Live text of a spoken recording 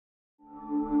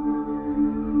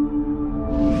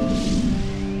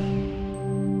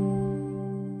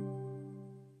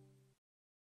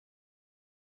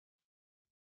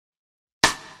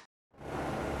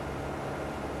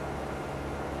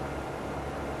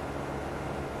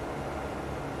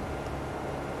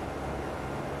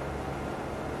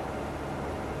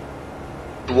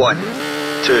1, 2,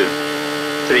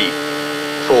 3,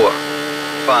 4,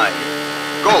 5,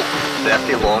 go!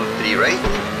 30 long, 3 right.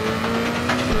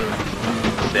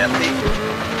 30,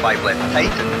 5 left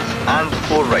tightens, and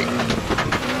 4 right.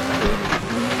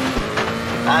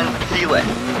 And 3 left.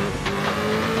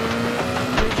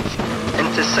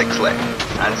 Into 6 left,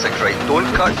 and 6 right,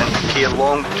 don't cut, into care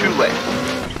long, 2 left.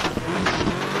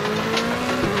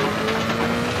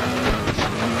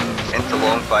 Into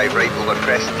long 5 right over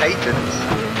crest tightens,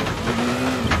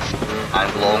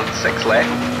 and long 6 left.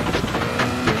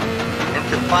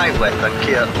 Into 5 left and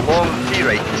care long 3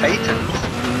 right tightens,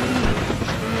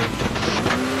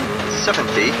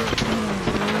 70,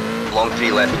 long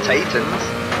 3 left tightens,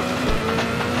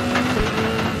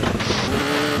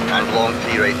 and long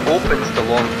 3 right opens to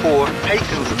long 4,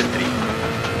 tightens to 3.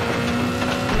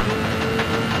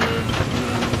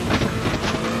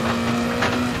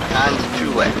 And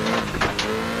 2 left.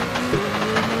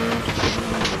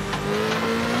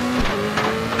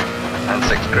 And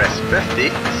 6 crest 50,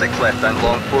 6 left and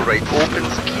long 4 right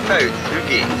opens, keep out through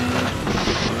gate.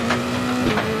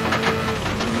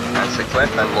 And 6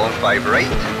 left and long 5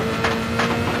 right.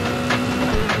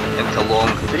 Into long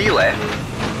 3 left.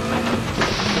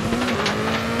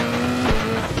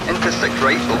 Into 6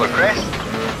 right over crest,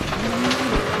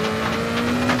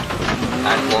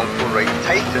 and long 4 right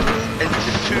tightens,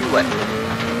 into 2 left.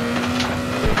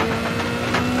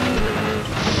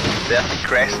 30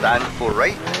 crest and 4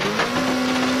 right.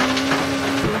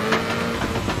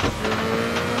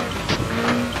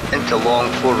 Into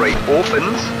long 4 right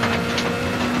opens,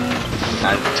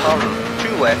 and turn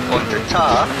 2 left onto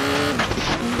tar.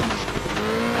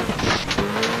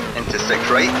 Into 6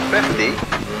 right, 50.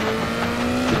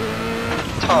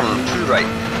 Turn 2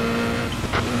 right,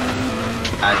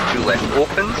 and 2 left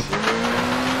opens,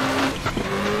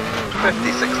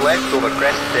 56 left over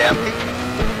crest 30,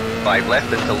 5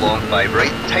 left into long 5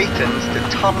 right, tightens to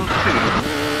turn 2,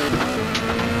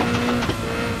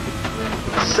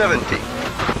 70,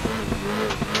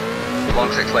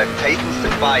 long 6 left tightens to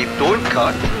 5, don't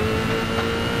cut,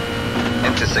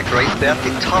 into 6 right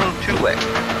 30, turn 2 left.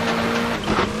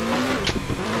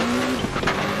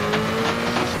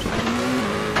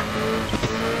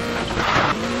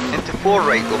 Into 4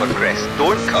 right over crest,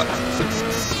 don't cut,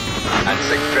 and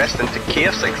 6 crest into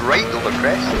care, 6 right over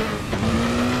crest,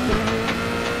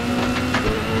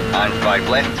 and 5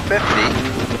 left 50,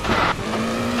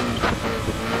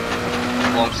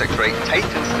 long 6 right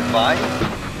tightens to 5,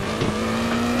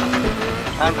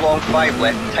 and long 5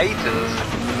 left tightens,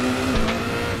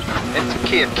 into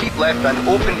care, keep left and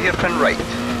open hairpin right,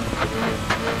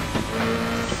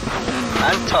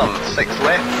 and turn 6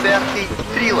 left 30,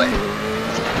 3 left.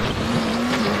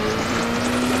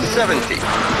 70, 6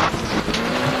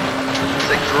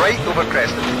 right over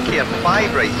crest into care,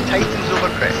 5 right, tightens over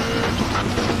crest,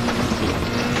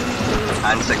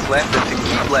 and 6 left into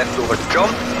keep left over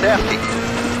jump, 30,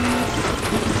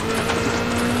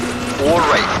 4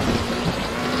 right,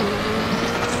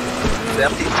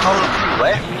 30, turn 2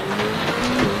 left,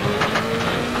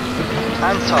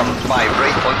 and turn 5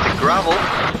 right onto gravel,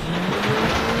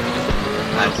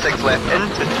 and 6 left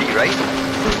into 3 right,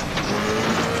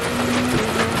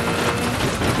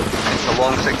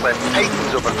 long 6 left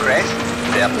tightens over crest,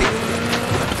 30,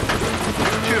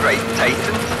 2 right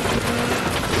tightens,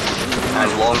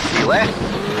 and long 3 left,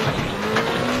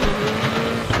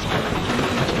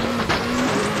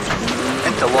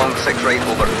 into long 6 right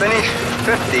over finish,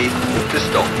 50 to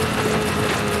stop.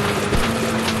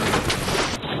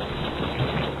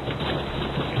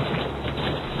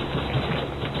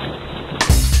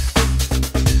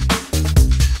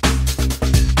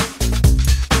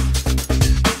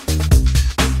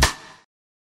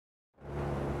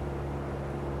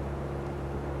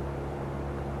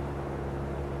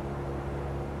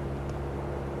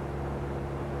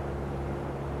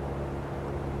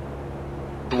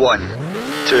 One,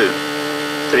 2,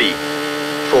 3,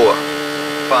 4,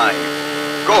 5,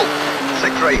 go!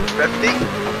 6 right 50,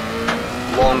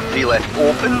 long 3 left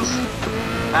opens,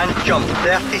 and jump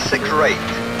 36 right,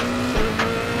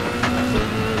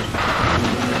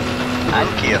 and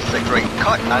care 6 right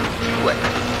cut and 2 left,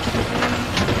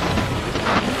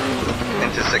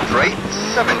 into 6 right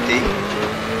 70,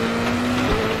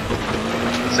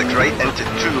 6 right into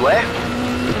 2 left,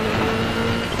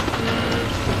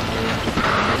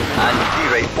 and 3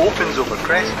 right opens over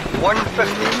crest,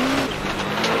 150.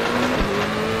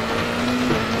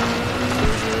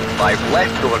 5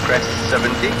 left over crest,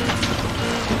 70.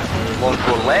 Long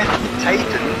 4 left,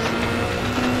 tightens.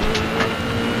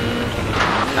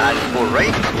 And 4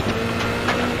 right.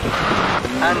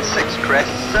 And 6 crest,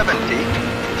 70.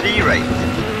 3 right.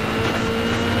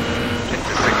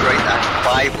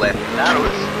 5 left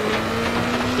narrows.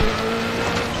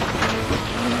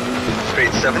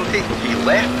 Straight 70, 3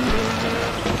 left.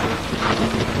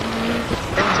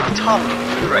 Into turn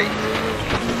to right.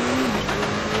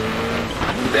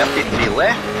 33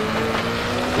 left.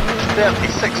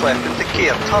 36 left into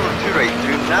care, turn to right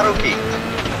through narrow gate.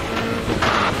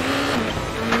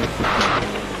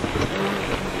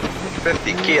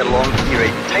 50 care long to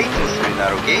right tightens through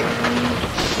narrow gate.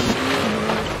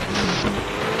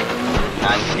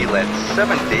 And 3 left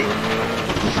 70.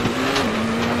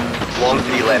 Long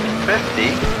 3 left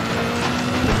 50.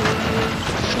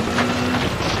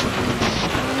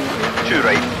 2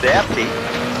 right 30.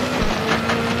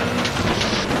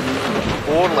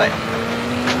 4 left.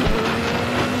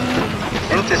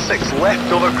 Into 6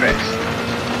 left over crest.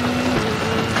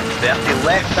 30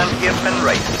 left and hairpin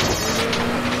right.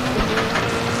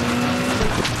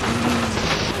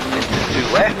 Into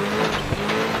 2 left.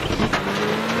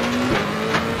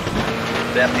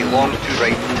 30 long to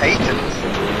right tightens.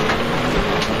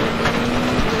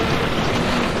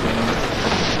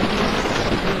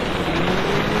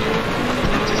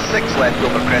 Into 6 left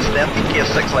over crest, 30 care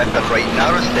 6 left and right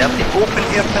narrows, 30 open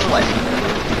hairpin left.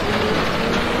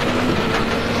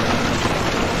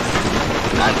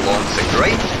 And long 6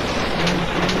 right.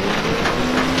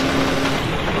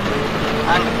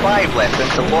 And 5 left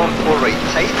into long 4 right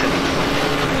tighten.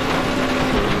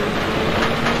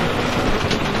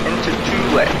 Into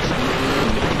 2 left.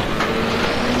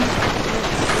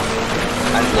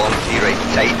 And long 3 right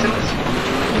tightens.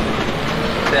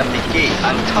 30 gate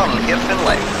and turn hairpin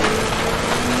left.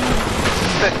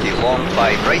 50 long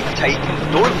 5 right tightens,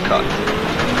 don't cut.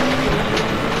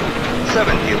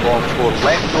 70 long 4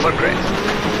 left over crest.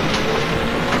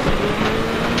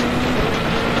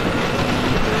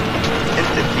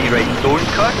 Into 3 right don't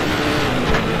cut.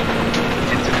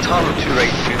 Into turn 2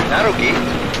 right through narrow gate.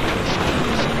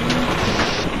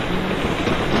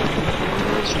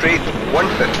 Straight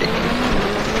 150.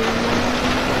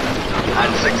 And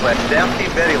 6 left 30,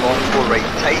 very long 4 right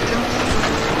tightens.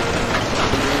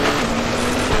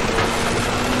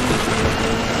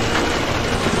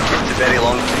 Into very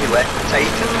long 3 left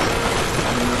tightens.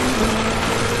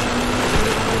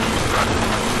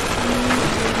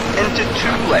 Into 2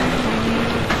 left.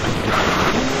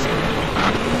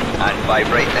 And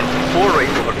 5 right into 4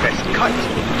 right over crest cut.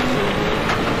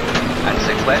 And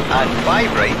 6 left and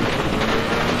 5 right.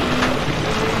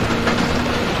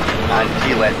 And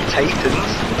 3 left tightens.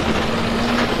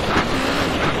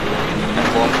 And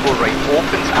long 4 right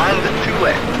opens and 2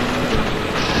 left.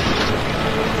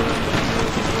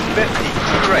 50,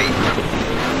 2 right.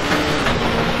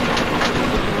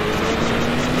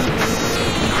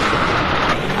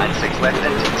 And 6 left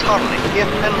into turn,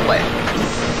 hairpin left.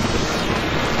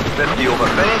 50 over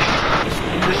finish,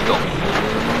 to stop.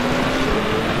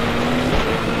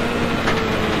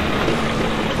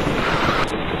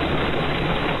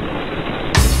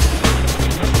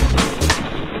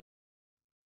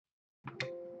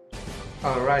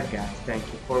 Alright guys, thank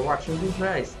you for watching this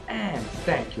race and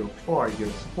thank you for your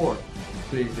support.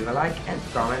 Please leave a like and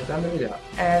comment on the video,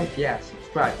 and yeah,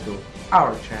 subscribe to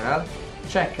our channel,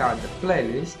 check out the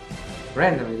playlist,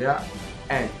 random video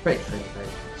and Patreon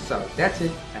page. So that's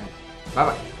it, and bye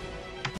bye.